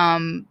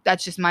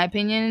 That's just my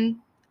opinion.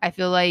 I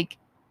feel like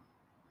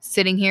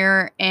sitting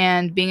here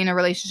and being in a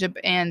relationship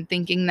and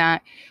thinking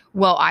that,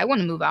 well, I want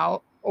to move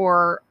out,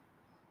 or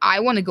I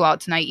want to go out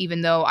tonight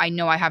even though I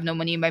know I have no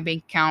money in my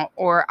bank account,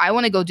 or I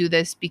want to go do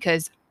this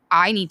because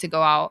I need to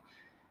go out,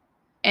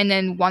 and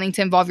then wanting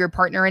to involve your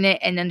partner in it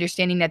and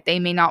understanding that they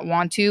may not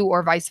want to,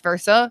 or vice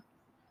versa,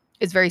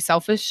 is very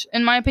selfish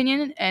in my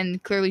opinion,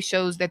 and clearly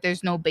shows that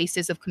there's no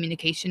basis of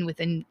communication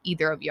within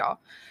either of y'all.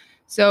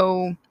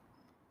 So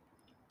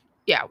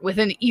yeah,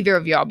 within either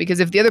of y'all, because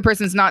if the other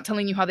person's not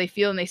telling you how they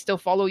feel and they still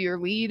follow your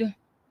lead,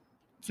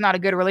 it's not a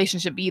good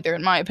relationship either,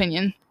 in my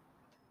opinion.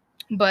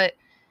 But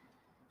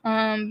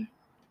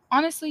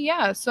honestly,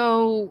 yeah.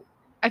 So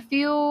I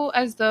feel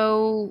as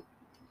though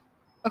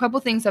a couple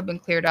things have been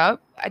cleared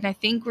up, and I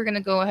think we're gonna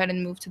go ahead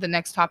and move to the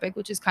next topic,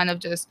 which is kind of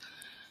just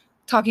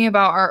talking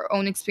about our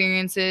own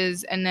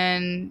experiences, and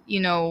then,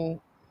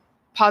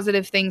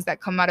 positive things that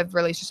come out of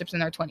relationships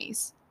in our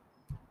 20s.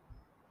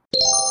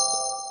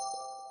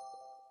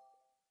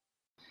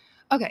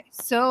 Okay,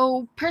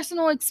 so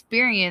personal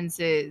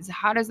experiences.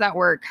 How does that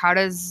work? How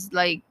does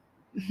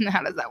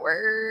how does that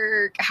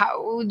work?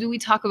 How do we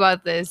talk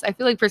about this? I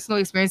feel like personal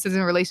experiences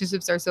in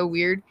relationships are so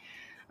weird.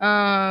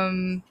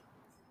 Um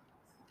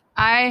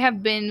I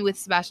have been with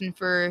Sebastian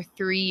for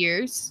 3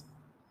 years.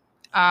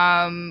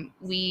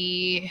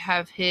 We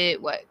have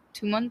hit what,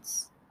 2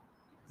 months?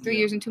 3 Yeah.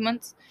 years and 2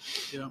 months.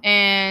 Yeah.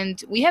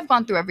 And we have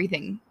gone through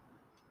everything.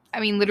 I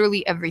mean,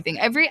 literally everything.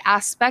 Every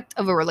aspect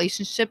of a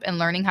relationship and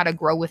learning how to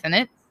grow within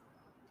it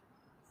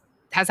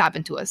has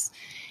happened to us.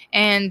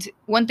 And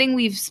one thing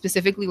we've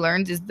specifically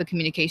learned is the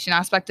communication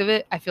aspect of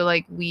it. I feel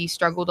like we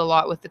struggled a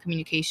lot with the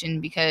communication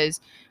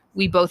because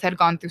we both had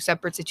gone through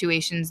separate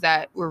situations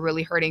that were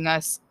really hurting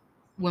us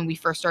when we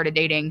first started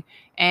dating.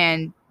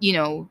 And,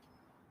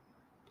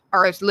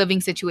 our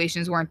living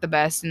situations weren't the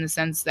best in the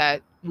sense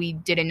that we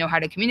didn't know how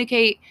to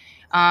communicate.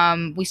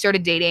 We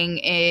started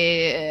dating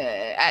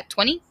at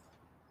 20.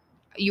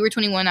 You were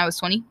 21, I was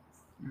 20.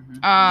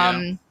 Yeah.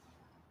 Um,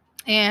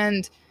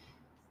 and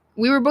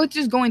we were both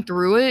just going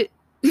through it.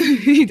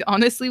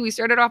 Honestly, we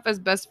started off as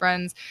best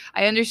friends.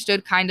 I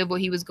understood kind of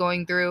what he was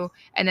going through,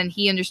 and then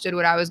he understood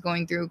what I was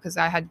going through because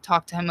I had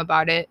talked to him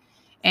about it.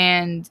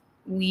 And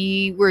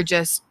we were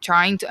just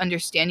trying to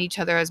understand each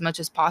other as much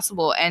as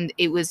possible. And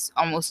it was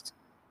almost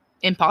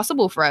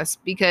impossible for us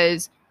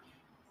because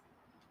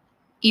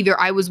either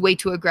I was way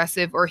too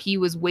aggressive or he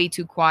was way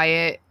too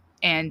quiet.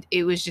 And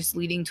it was just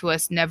leading to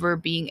us never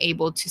being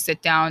able to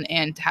sit down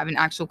and have an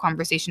actual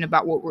conversation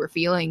about what we're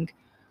feeling.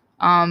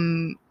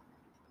 Um,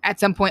 at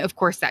some point, of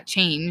course, that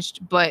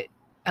changed, but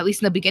at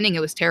least in the beginning,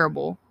 it was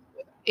terrible.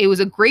 It was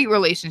a great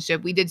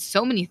relationship. We did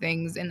so many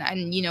things, and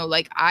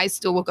like I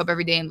still woke up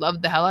every day and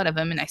loved the hell out of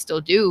him, and I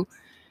still do,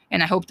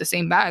 and I hope the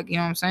same back. You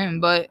know what I'm saying?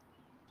 But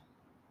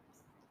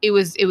it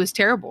was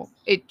terrible.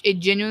 It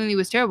genuinely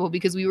was terrible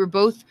because we were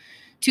both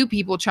two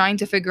people trying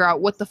to figure out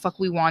what the fuck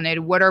we wanted,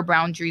 what our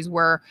boundaries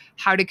were,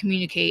 how to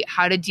communicate,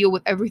 how to deal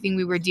with everything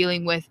we were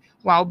dealing with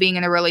while being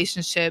in a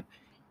relationship.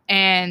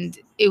 And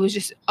it was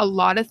just a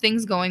lot of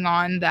things going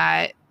on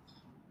that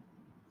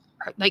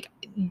like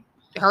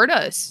hurt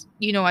us,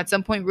 at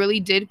some point really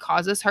did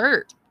cause us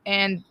hurt.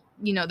 And,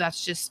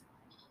 that's just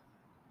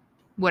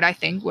what I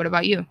think. What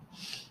about you?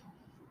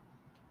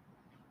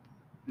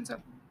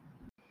 So,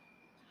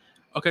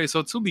 Okay,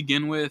 so to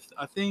begin with,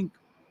 I think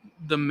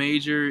the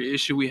major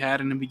issue we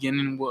had in the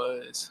beginning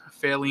was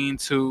failing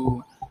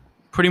to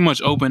pretty much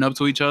open up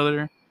to each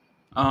other.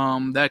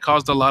 That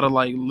caused a lot of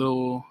like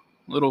little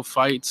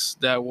fights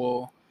that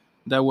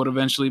would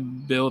eventually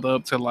build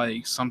up to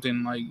like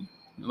something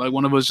like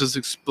one of us just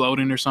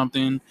exploding or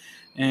something.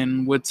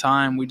 And with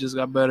time, we just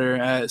got better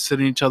at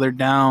sitting each other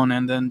down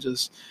and then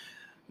just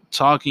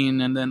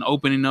talking and then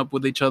opening up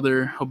with each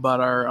other about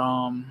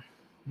our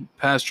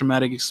past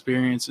traumatic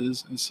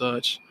experiences and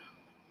such.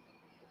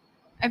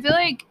 I feel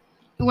like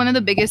one of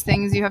the biggest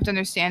things you have to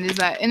understand is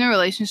that in a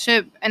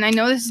relationship, and I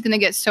know this is going to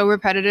get so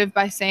repetitive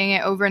by saying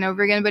it over and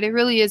over again, but it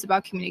really is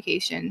about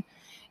communication.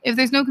 If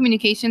there's no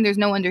communication, there's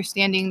no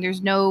understanding,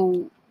 there's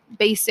no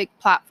basic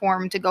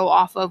platform to go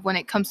off of when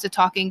it comes to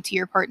talking to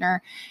your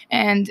partner.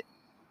 And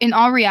in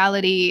all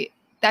reality,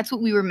 that's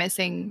what we were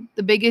missing.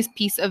 The biggest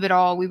piece of it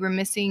all, we were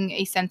missing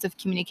a sense of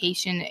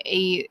communication,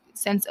 a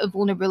sense of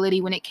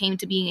vulnerability when it came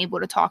to being able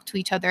to talk to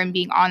each other and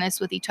being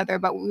honest with each other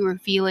about what we were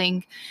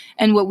feeling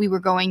and what we were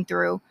going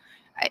through.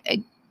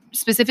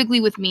 Specifically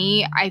with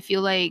me, I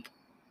feel like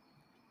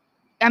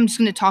I'm just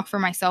going to talk for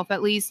myself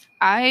at least.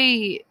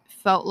 I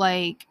felt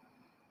like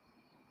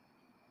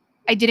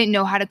I didn't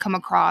know how to come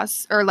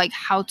across or like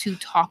how to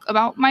talk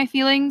about my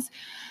feelings.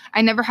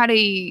 I never had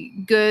a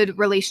good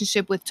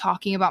relationship with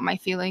talking about my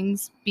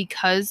feelings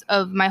because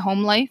of my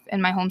home life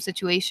and my home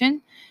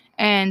situation.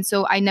 And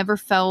so I never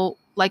felt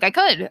like I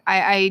could.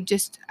 I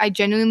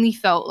genuinely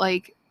felt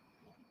like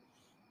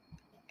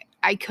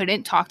I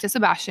couldn't talk to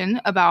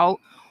Sebastian about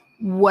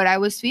what I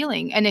was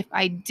feeling. And if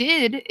I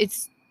did,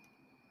 it's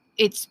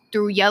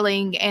through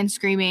yelling and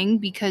screaming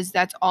because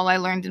that's all I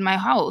learned in my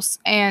house.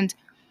 And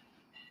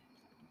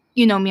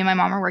me and my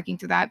mom are working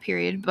through that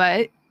period,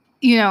 but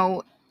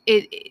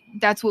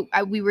that's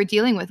what we were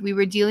dealing with. We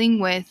were dealing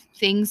with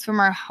things from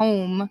our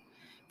home,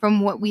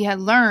 from what we had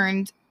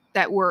learned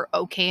that were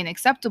okay and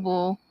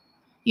acceptable,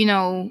 you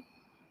know,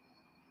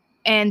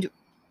 and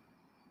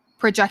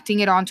projecting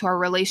it onto our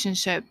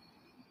relationship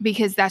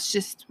because that's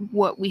just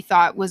what we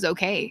thought was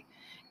okay.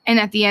 And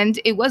at the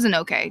end, it wasn't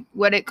okay.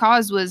 What it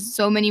caused was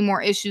so many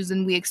more issues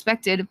than we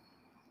expected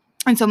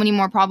and so many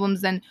more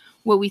problems than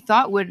what we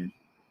thought would,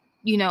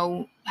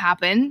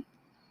 happen.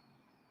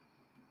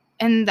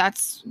 And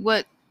that's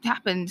what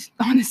happened,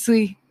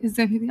 honestly. Is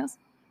there anything else?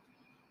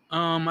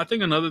 I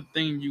think another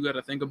thing you got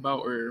to think about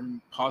or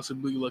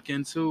possibly look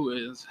into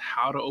is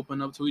how to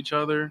open up to each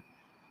other.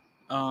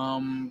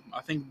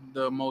 I think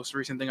the most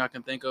recent thing I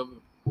can think of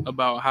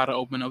about how to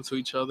open up to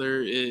each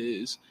other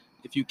is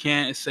If you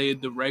can't say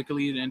it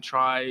directly, then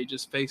try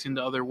just facing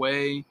the other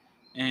way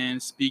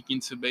and speaking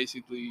to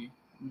basically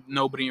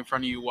nobody in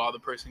front of you while the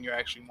person you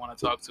actually want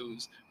to talk to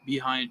is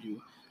behind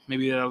you.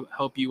 Maybe that'll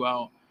help you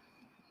out.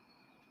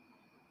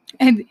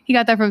 And he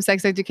got that from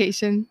sex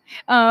education.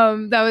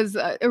 That was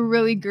a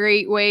really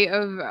great way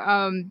of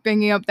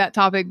bringing up that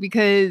topic,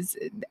 because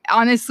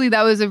honestly,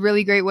 that was a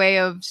really great way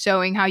of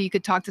showing how you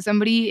could talk to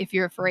somebody if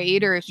you're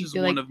afraid, or if you Just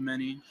feel one like, of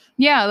many.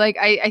 yeah, like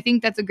I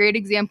think that's a great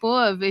example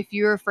of if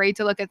you're afraid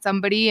to look at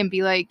somebody and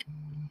be like,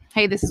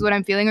 hey, this is what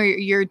I'm feeling, or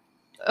you're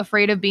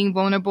afraid of being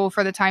vulnerable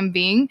for the time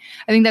being.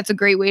 I think that's a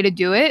great way to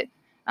do it.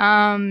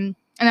 And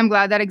I'm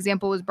glad that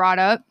example was brought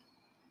up.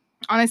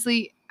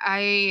 Honestly,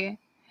 I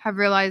have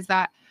realized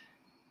that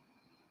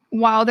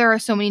while there are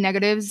so many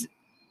negatives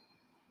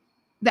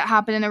that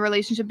happen in a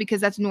relationship,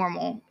 because that's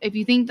normal. If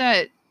you think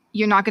that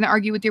you're not going to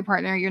argue with your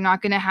partner, you're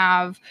not going to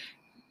have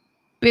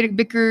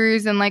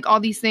bickers and like all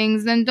these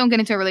things, then don't get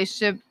into a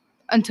relationship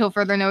until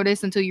further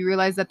notice, until you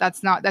realize that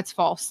that's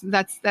false.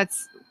 That's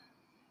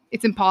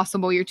it's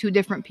impossible. You're two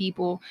different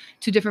people,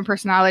 two different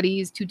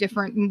personalities, two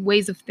different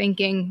ways of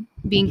thinking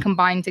being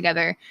combined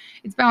together.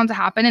 It's bound to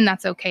happen, and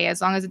that's okay,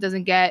 as long as it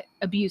doesn't get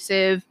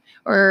abusive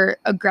or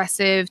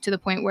aggressive to the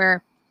point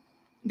where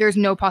there's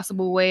no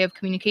possible way of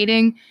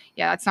communicating.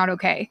 Yeah, that's not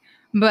okay.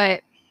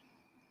 But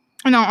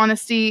in all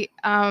honesty,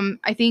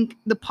 I think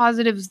the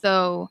positives,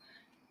 though,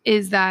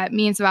 is that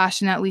me and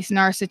Sebastian, at least in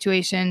our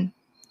situation,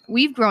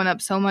 we've grown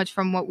up so much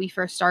from what we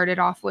first started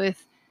off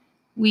with.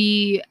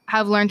 We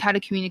have learned how to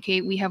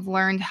communicate. We have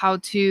learned how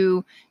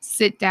to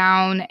sit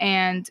down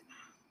and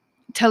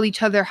tell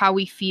each other how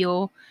we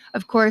feel.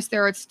 Of course,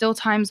 there are still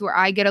times where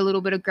I get a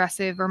little bit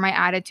aggressive, or my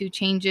attitude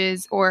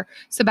changes, or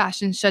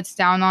Sebastian shuts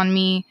down on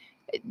me.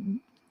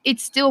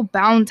 It's still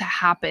bound to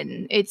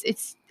happen.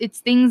 It's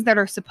things that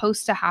are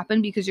supposed to happen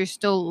because you're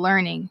still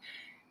learning.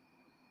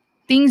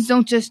 Things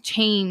don't just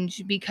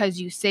change because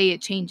you say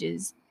it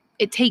changes.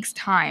 It takes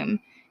time.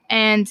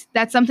 And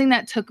that's something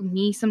that took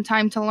me some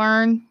time to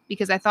learn,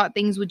 because I thought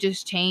things would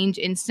just change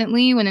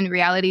instantly, when in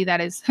reality that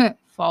is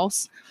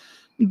false.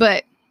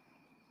 But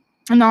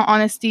in all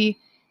honesty,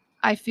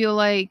 I feel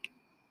like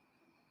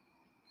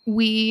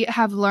we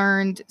have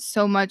learned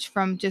so much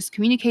from just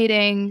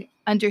communicating,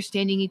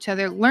 understanding each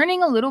other,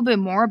 learning a little bit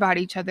more about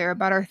each other,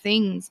 about our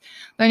things,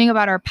 learning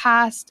about our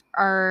past,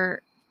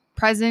 our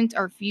present,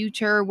 our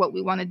future, what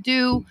we want to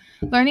do,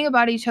 learning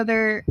about each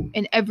other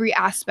in every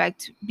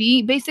aspect,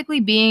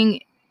 basically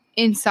being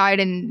inside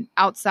and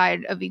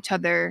outside of each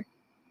other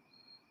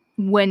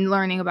when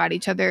learning about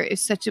each other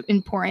is such an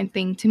important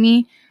thing to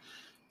me.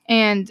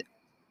 And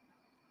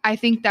I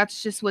think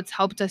that's just what's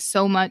helped us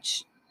so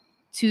much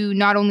to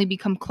not only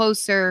become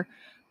closer,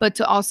 but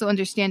to also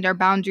understand our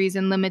boundaries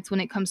and limits when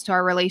it comes to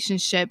our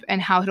relationship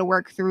and how to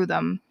work through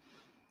them.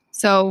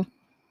 So,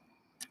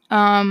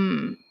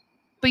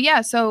 but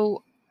yeah,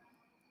 so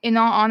in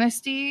all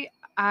honesty,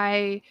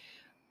 I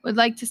would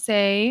like to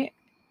say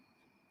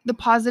the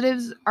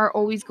positives are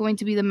always going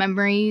to be the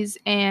memories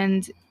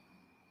and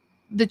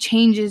the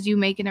changes you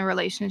make in a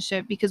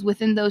relationship, because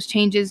within those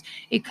changes,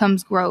 it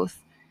comes growth.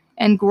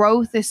 And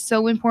growth is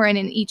so important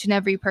in each and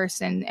every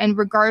person. And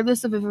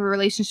regardless of if a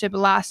relationship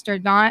lasts or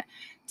not,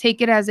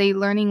 take it as a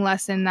learning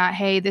lesson that,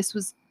 hey, this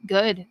was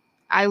good.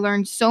 I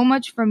learned so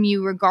much from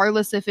you,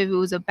 regardless if it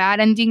was a bad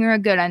ending or a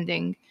good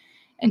ending.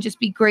 And just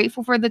be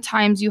grateful for the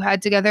times you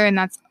had together. And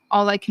that's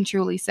all I can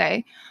truly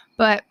say.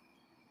 But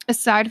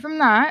aside from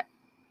that,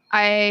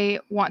 I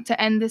want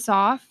to end this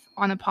off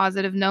on a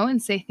positive note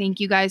and say thank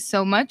you guys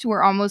so much.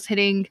 We're almost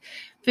hitting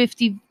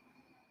 50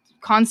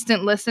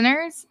 constant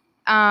listeners.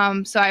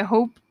 So I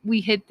hope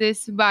we hit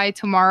this by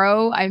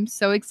tomorrow. I'm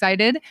so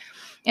excited.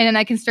 And then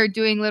I can start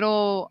doing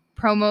little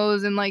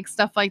promos and like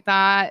stuff like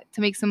that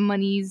to make some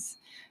monies.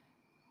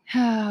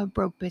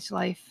 Broke bitch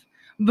life.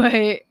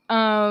 But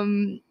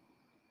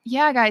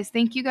yeah, guys,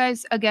 thank you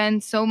guys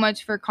again so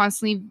much for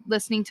constantly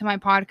listening to my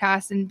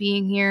podcast and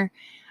being here.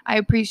 I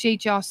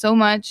appreciate y'all so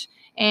much.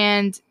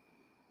 And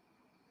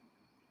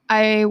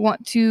I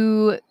want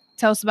to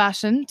tell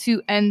Sebastian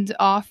to end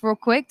off real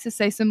quick to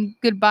say some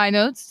goodbye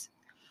notes.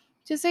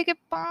 Just say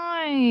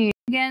goodbye.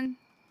 Again,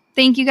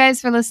 thank you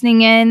guys for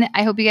listening in.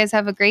 I hope you guys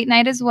have a great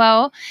night as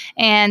well.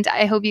 And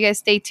I hope you guys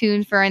stay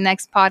tuned for our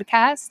next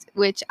podcast,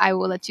 which I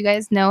will let you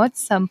guys know at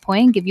some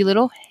point, give you a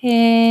little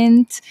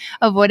hint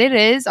of what it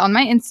is on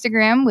my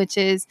Instagram, which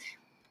is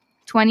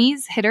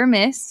 20s Hit or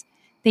Miss.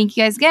 Thank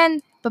you guys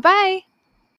again. Bye-bye.